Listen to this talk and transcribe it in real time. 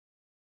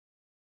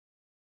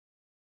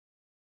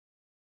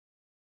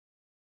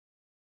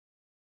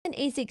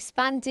is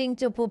expanding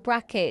double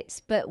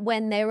brackets, but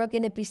when there are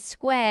going to be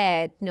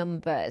squared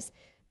numbers.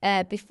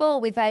 Before,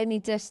 we've only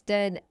just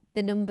done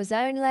the numbers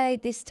only.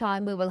 This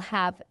time we will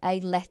have a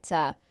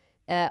letter.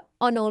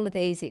 On all of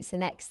these, it's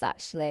an X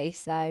actually.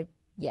 So,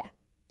 yeah.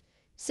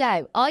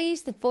 So, I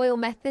use the FOIL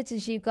method,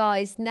 as you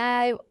guys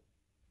know,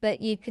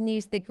 but you can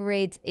use the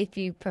grid if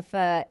you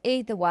prefer.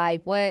 Either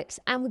way works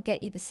and will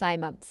get you the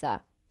same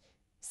answer.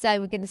 So,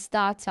 we're going to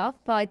start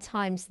off by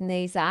timesing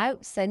these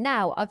out. So,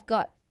 now I've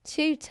got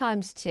 2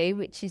 times 2,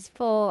 which is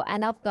 4,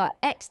 and I've got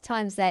x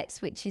times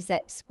x, which is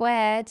x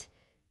squared.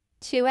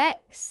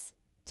 2x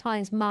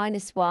times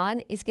minus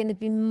 1 is going to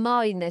be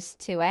minus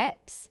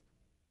 2x.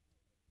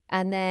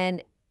 And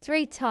then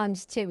 3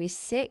 times 2 is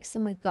 6,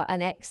 and we've got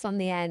an x on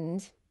the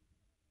end.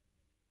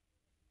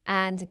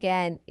 And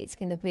again, it's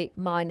going to be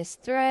minus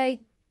 3.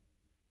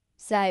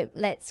 So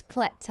let's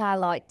collect our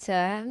like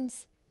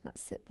terms.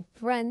 That's at the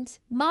front.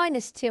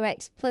 Minus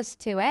 2x plus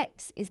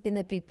 2x is going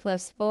to be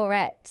plus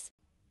 4x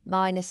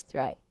minus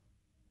 3.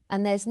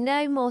 And there's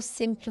no more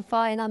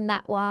simplifying on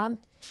that one.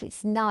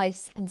 It's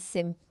nice and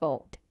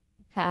simple.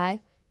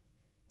 Okay?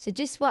 So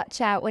just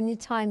watch out when you're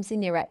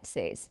timesing your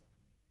x's.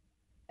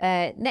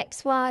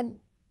 Next one,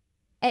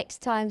 x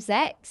times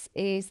x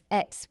is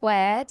x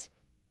squared.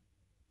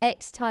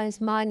 X times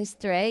minus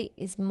 3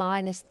 is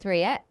minus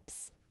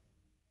 3x.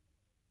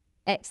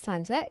 X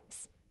times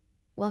x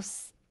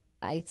was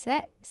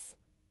 8x.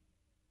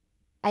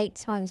 8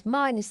 times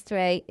minus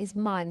 3 is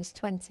minus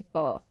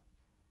 24.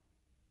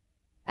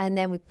 And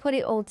then we put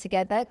it all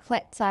together,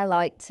 collect our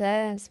like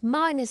terms.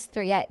 Minus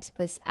 3x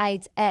plus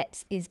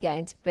 8x is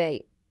going to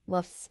be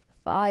plus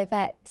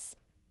 5x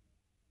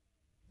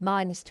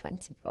minus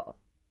 24.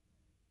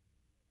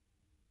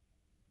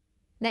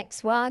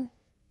 Next one,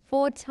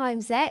 4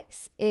 times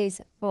x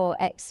is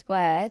 4x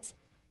squared.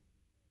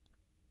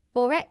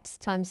 4x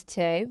times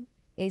 2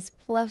 is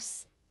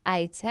plus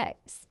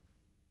 8x.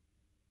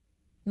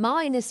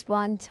 Minus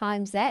 1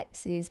 times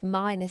x is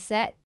minus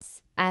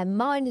x. And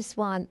minus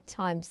 1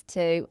 times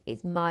 2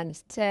 is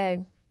minus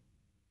 2.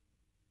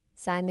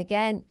 Same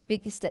again,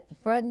 biggest at the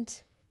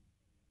front.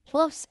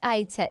 Plus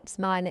 8x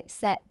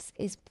minus x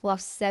is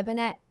plus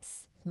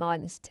 7x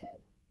minus 2.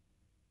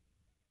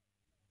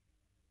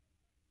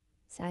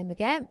 Same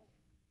again.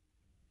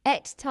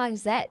 X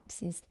times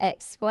x is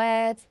x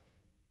squared.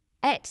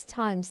 X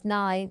times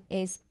 9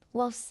 is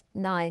plus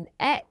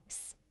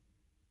 9x.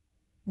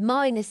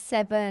 Minus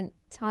 7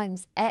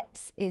 times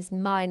x is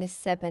minus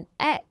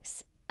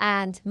 7x.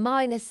 And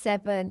minus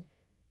 7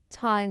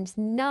 times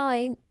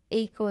 9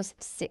 equals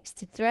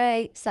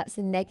 63. So that's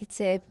a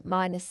negative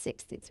minus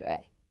 63.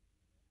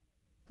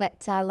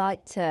 Collect our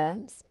like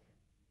terms.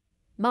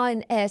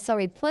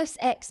 Plus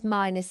x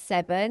minus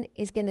 7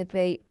 is going to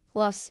be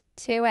plus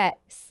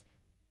 2x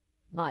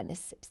minus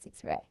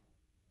 63.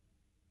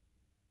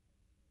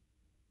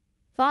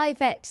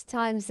 5x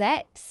times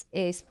x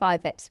is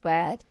 5x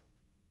squared.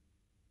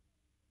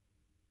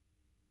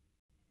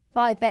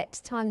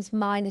 5x times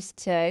minus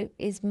 2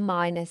 is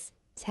minus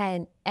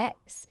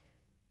 10x.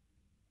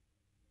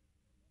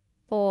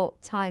 4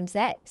 times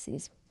x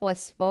is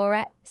plus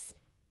 4x.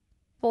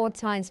 4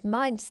 times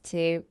minus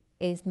 2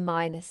 is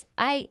minus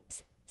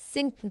 8.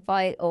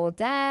 Simplify it all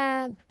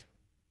down.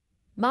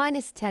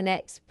 Minus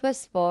 10x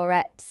plus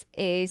 4x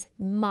is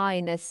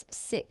minus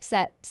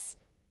 6x,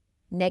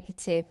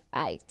 negative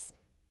 8.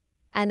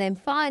 And then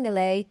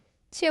finally,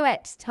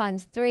 2x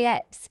times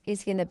 3x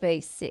is going to be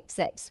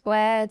 6x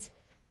squared.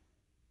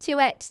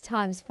 2x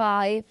times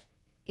 5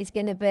 is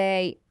going to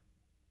be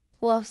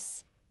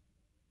plus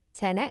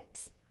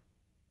 10x.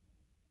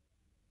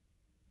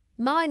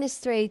 Minus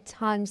 3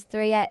 times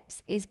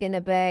 3x is going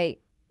to be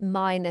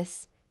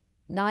minus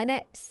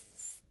 9x.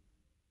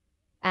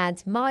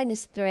 And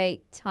minus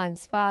 3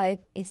 times 5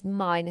 is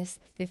minus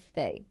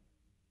 15.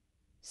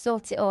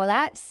 Sort it all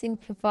out,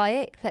 simplify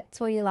it, collect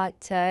all your like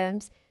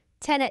terms.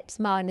 10x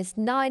minus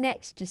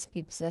 9x just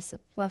gives us a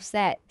plus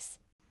x,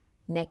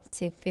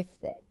 negative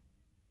 15.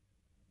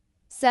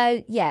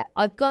 So, yeah,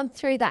 I've gone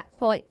through that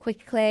quite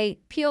quickly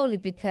purely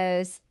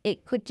because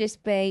it could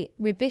just be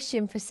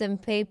revision for some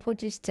people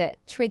just to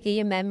trigger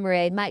your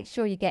memory, make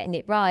sure you're getting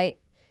it right.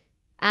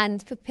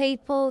 And for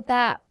people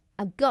that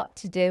have got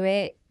to do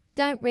it,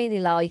 don't really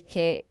like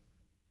it,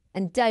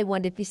 and don't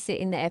want to be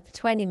sitting there for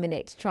 20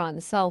 minutes trying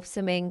to solve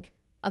something,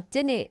 I've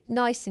done it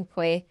nice and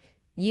quick.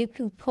 You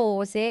can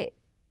pause it,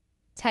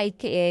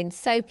 take it in,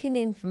 soak in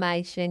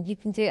information. You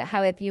can do it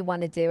however you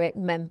want to do it.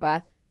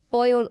 Remember,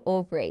 FOIL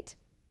or grid.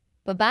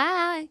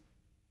 Bye-bye.